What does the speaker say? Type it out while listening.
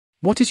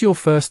What is your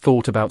first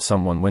thought about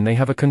someone when they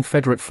have a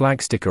Confederate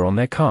flag sticker on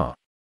their car?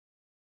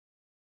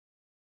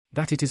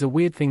 That it is a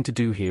weird thing to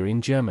do here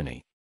in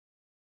Germany.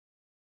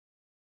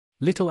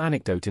 Little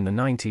anecdote: in the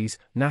 90s,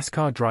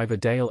 NASCAR driver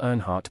Dale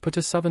Earnhardt put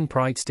a Southern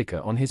Pride sticker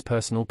on his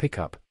personal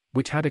pickup,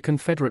 which had a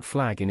Confederate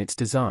flag in its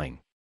design.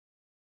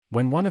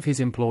 When one of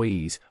his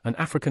employees, an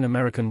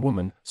African-American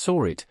woman,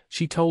 saw it,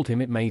 she told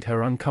him it made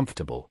her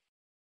uncomfortable.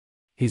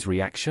 His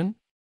reaction?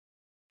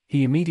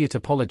 He immediately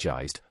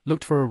apologized,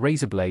 looked for a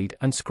razor blade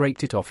and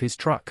scraped it off his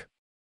truck.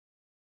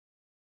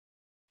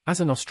 As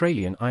an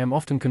Australian, I am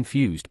often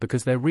confused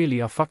because there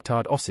really are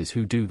fucktard Aussies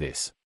who do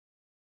this.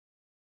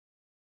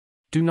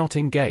 Do not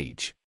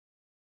engage.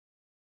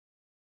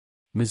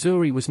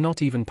 Missouri was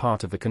not even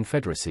part of the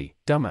Confederacy,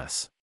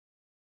 dumbass.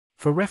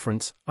 For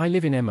reference, I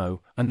live in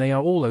MO, and they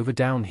are all over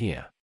down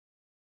here.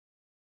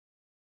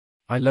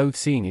 I loathe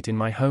seeing it in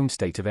my home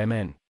state of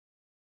MN.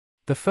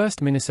 The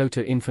 1st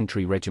Minnesota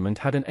Infantry Regiment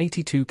had an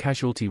 82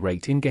 casualty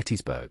rate in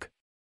Gettysburg.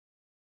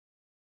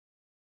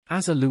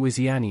 As a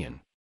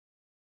Louisianian,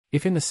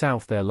 if in the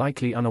South they're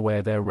likely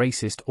unaware they're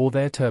racist or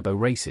they're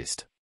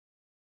turbo-racist.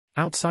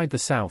 Outside the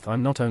South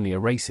I'm not only a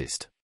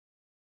racist.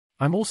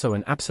 I'm also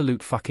an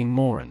absolute fucking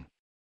moron.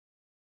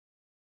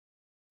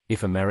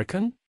 If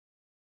American?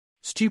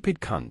 Stupid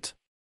cunt.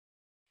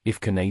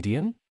 If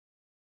Canadian?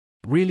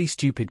 Really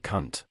stupid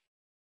cunt.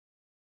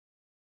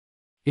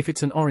 If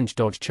it's an orange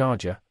Dodge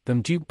Charger,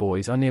 them Duke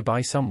boys are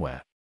nearby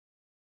somewhere.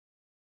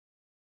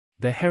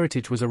 Their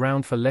heritage was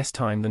around for less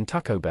time than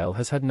Taco Bell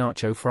has had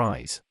nacho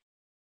fries.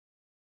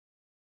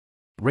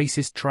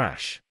 Racist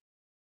trash.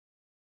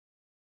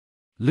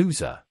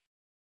 Loser.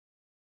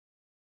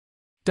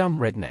 Dumb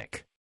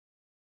redneck.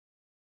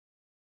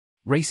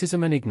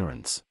 Racism and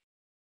ignorance.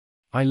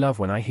 I love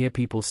when I hear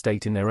people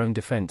state in their own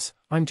defense,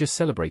 I'm just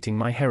celebrating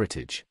my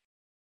heritage.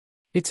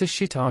 It's a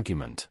shit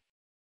argument.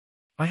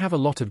 I have a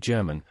lot of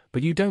German,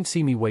 but you don't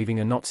see me waving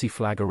a Nazi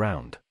flag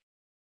around.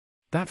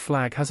 That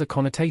flag has a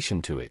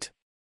connotation to it.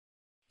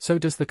 So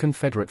does the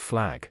Confederate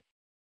flag.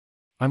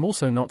 I'm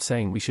also not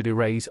saying we should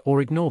erase or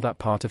ignore that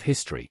part of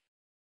history.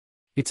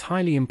 It's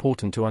highly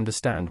important to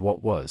understand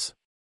what was.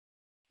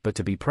 But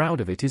to be proud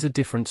of it is a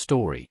different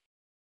story.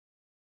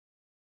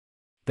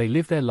 They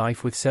live their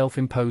life with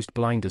self-imposed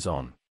blinders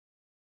on.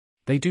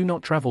 They do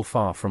not travel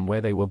far from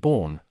where they were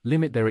born,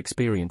 limit their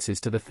experiences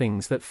to the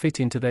things that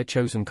fit into their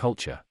chosen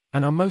culture,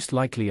 and are most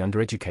likely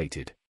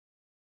undereducated.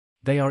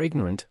 They are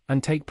ignorant,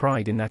 and take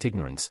pride in that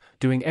ignorance,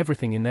 doing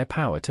everything in their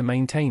power to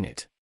maintain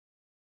it.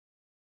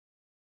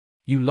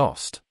 You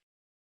lost.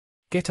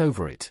 Get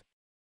over it.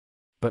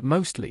 But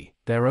mostly,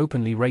 they're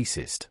openly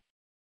racist.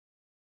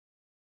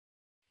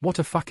 What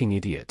a fucking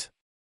idiot.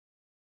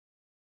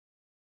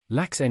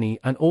 Lacks any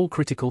and all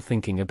critical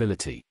thinking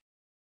ability.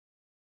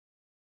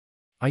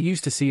 I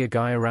used to see a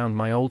guy around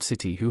my old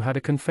city who had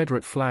a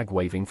Confederate flag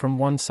waving from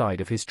one side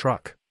of his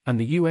truck, and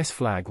the US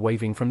flag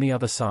waving from the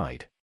other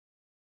side.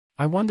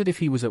 I wondered if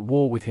he was at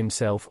war with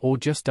himself or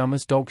just dumb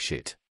as dog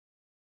shit.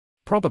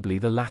 Probably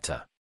the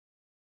latter.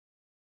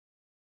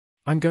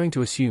 I'm going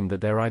to assume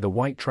that they're either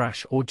white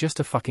trash or just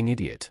a fucking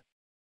idiot.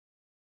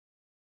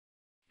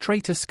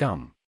 Traitor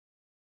scum.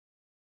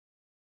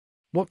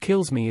 What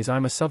kills me is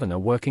I'm a southerner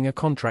working a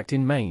contract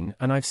in Maine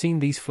and I've seen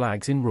these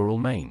flags in rural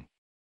Maine.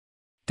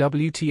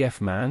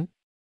 WTF, man?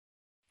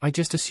 I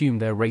just assume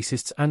they're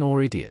racists and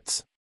or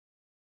idiots.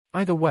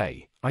 Either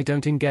way, I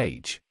don't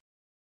engage.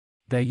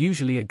 They're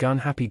usually a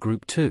gun-happy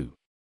group too.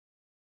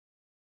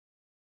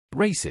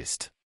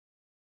 Racist.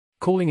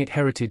 Calling it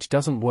heritage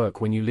doesn't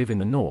work when you live in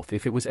the North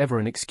if it was ever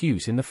an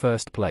excuse in the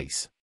first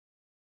place.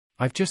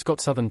 I've just got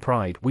Southern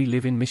pride, we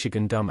live in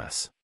Michigan,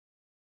 dumbass.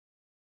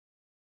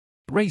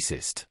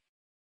 Racist.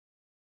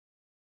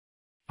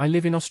 I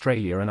live in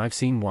Australia and I've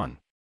seen one.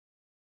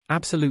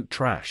 Absolute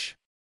trash.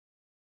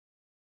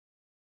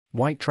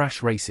 White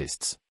trash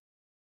racists.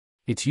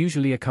 It's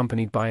usually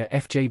accompanied by a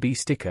FJB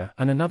sticker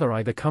and another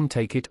either come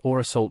take it or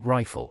assault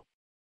rifle.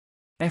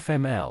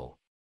 FML.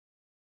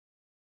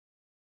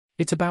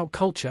 It's about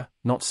culture,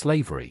 not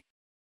slavery.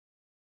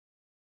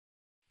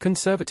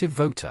 Conservative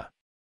voter.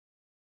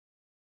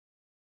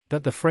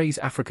 That the phrase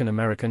African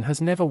American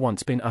has never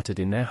once been uttered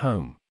in their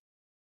home.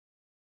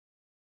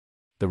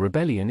 The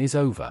rebellion is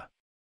over.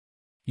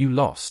 You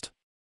lost.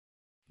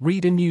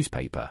 Read a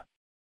newspaper.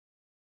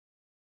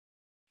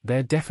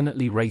 They're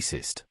definitely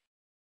racist.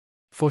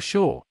 For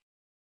sure.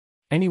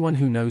 Anyone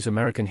who knows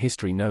American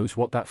history knows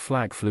what that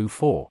flag flew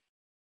for.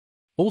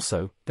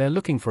 Also, they're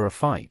looking for a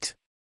fight.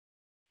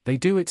 They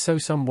do it so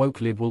some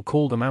woke lid will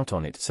call them out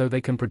on it so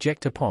they can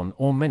project upon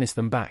or menace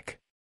them back.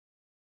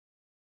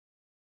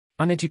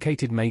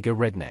 Uneducated mega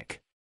redneck.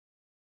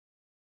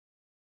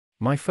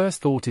 My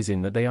first thought is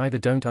in that they either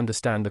don't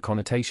understand the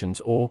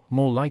connotations or,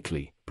 more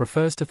likely,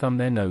 prefers to thumb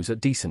their nose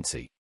at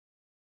decency.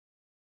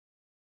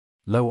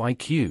 Low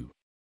IQ.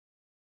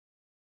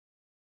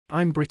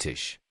 I'm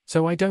British,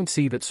 so I don't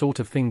see that sort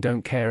of thing.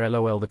 Don't care.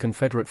 LOL. The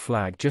Confederate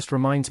flag just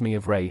reminds me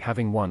of Ray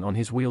having one on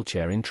his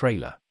wheelchair in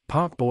Trailer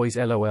Park Boys.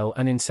 LOL.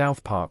 And in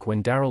South Park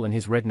when Daryl and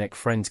his redneck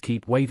friends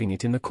keep waving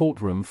it in the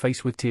courtroom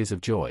face with tears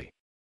of joy.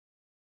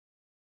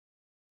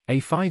 A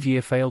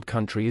 5-year failed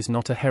country is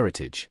not a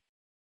heritage.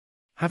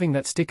 Having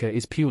that sticker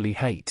is purely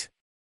hate.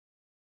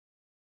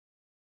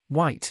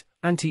 White,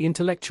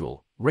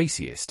 anti-intellectual,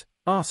 racist,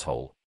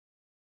 asshole.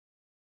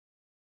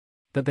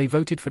 That they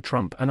voted for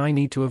Trump and I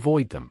need to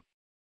avoid them.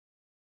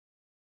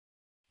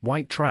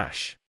 White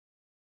trash.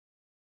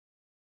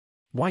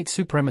 White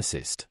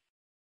supremacist.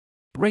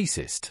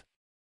 Racist.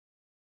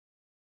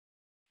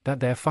 That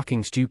they're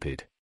fucking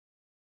stupid.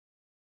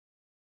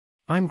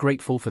 I'm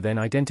grateful for them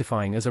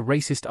identifying as a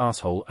racist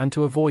asshole and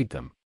to avoid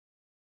them.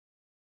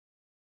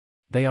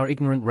 They are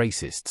ignorant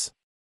racists.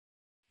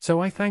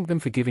 So I thank them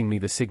for giving me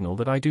the signal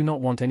that I do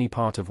not want any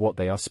part of what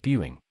they are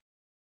spewing.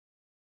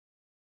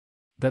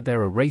 That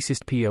they're a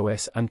racist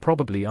POS and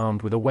probably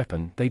armed with a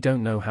weapon they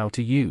don't know how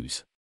to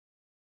use.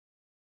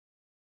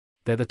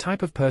 They're the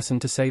type of person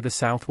to say the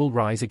South will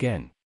rise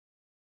again.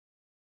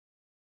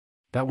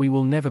 That we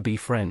will never be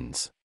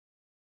friends.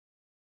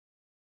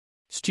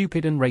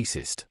 Stupid and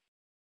racist.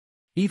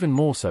 Even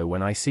more so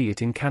when I see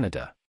it in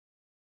Canada.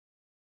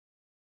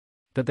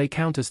 That they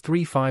count as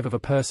 3/5 of a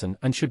person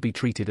and should be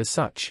treated as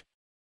such.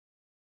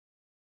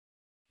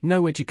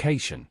 No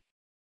education.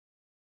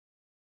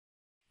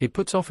 It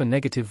puts off a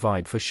negative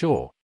vibe for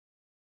sure.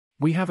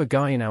 We have a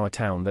guy in our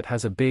town that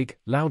has a big,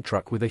 loud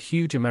truck with a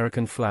huge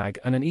American flag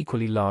and an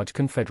equally large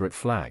Confederate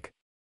flag.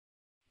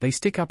 They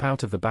stick up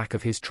out of the back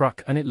of his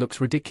truck and it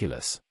looks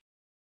ridiculous.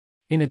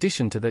 In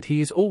addition to that,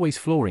 he is always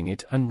flooring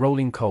it and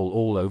rolling coal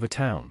all over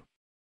town.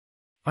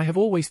 I have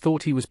always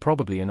thought he was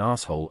probably an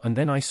asshole, and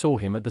then I saw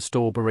him at the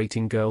store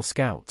berating Girl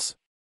Scouts.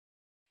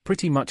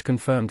 Pretty much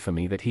confirmed for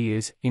me that he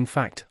is, in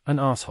fact, an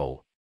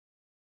asshole.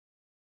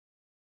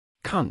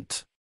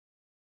 Cunt.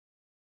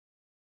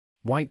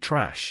 White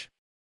trash.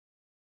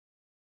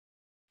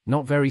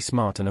 Not very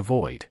smart and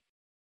avoid.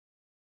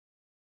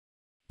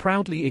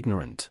 Proudly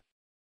ignorant.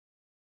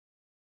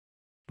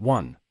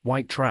 1.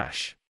 White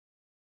trash.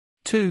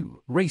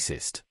 2.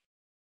 Racist.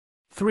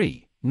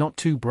 3. Not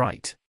too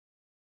bright.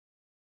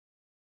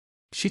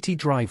 Shitty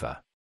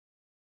driver.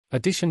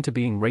 Addition to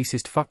being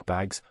racist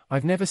fuckbags,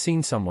 I've never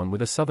seen someone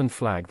with a southern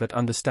flag that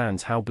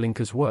understands how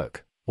blinkers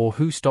work, or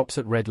who stops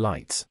at red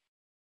lights.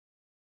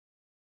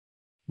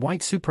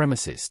 White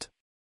supremacist.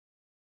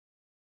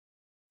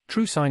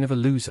 True sign of a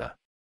loser.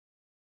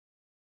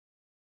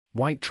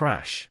 White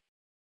trash.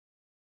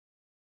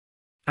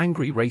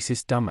 Angry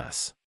racist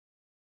dumbass.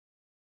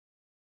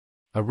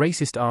 A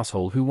racist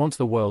asshole who wants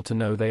the world to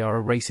know they are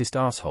a racist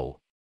asshole.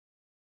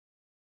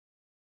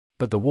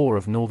 But the war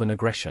of northern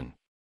aggression.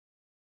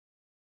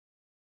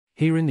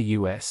 Here in the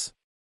US.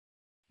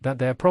 That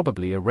they're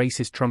probably a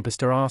racist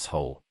Trumpister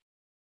asshole.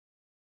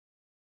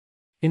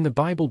 In the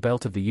Bible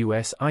Belt of the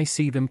US I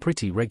see them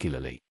pretty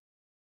regularly.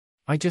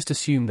 I just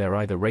assume they're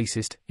either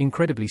racist,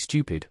 incredibly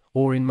stupid,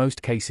 or in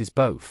most cases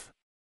both.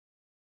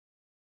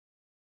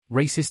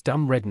 Racist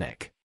dumb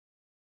redneck.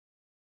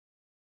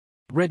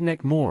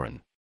 Redneck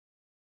moron.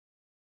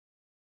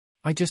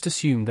 I just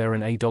assume they're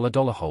an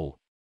 $a hole.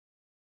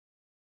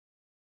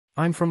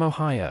 I'm from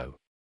Ohio.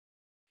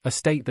 A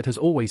state that has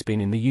always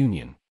been in the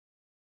Union.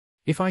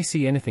 If I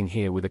see anything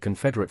here with a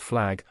Confederate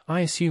flag,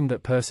 I assume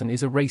that person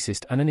is a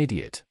racist and an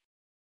idiot.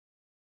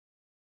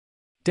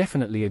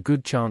 Definitely a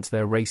good chance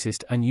they're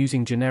racist, and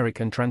using generic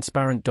and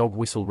transparent dog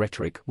whistle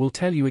rhetoric will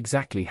tell you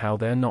exactly how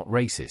they're not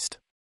racist.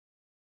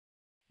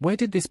 Where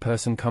did this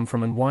person come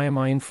from and why am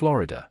I in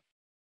Florida?